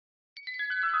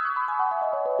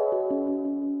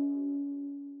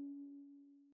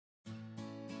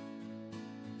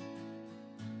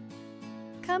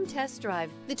Come test drive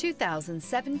the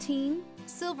 2017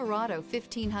 Silverado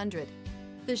 1500.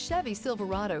 The Chevy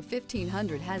Silverado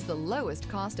 1500 has the lowest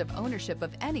cost of ownership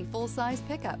of any full-size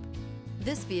pickup.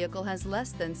 This vehicle has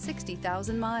less than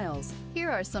 60,000 miles. Here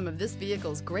are some of this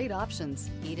vehicle's great options: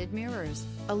 heated mirrors,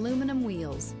 aluminum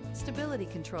wheels, stability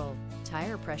control,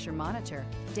 tire pressure monitor,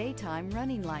 daytime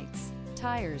running lights,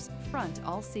 tires front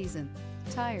all season,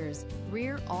 tires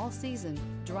rear all season,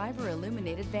 driver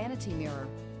illuminated vanity mirror,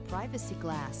 privacy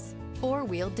glass,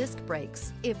 four-wheel disc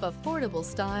brakes. If affordable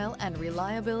style and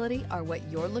reliability are what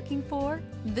you're looking for,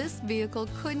 this vehicle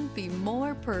couldn't be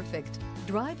more perfect.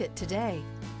 Drive it today.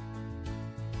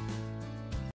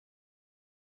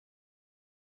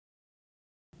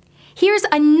 Here's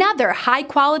another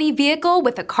high-quality vehicle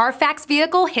with a Carfax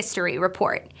Vehicle History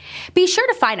Report. Be sure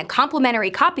to find a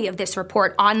complimentary copy of this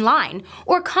report online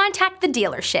or contact the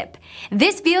dealership.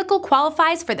 This vehicle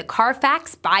qualifies for the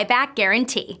Carfax Buyback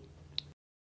Guarantee.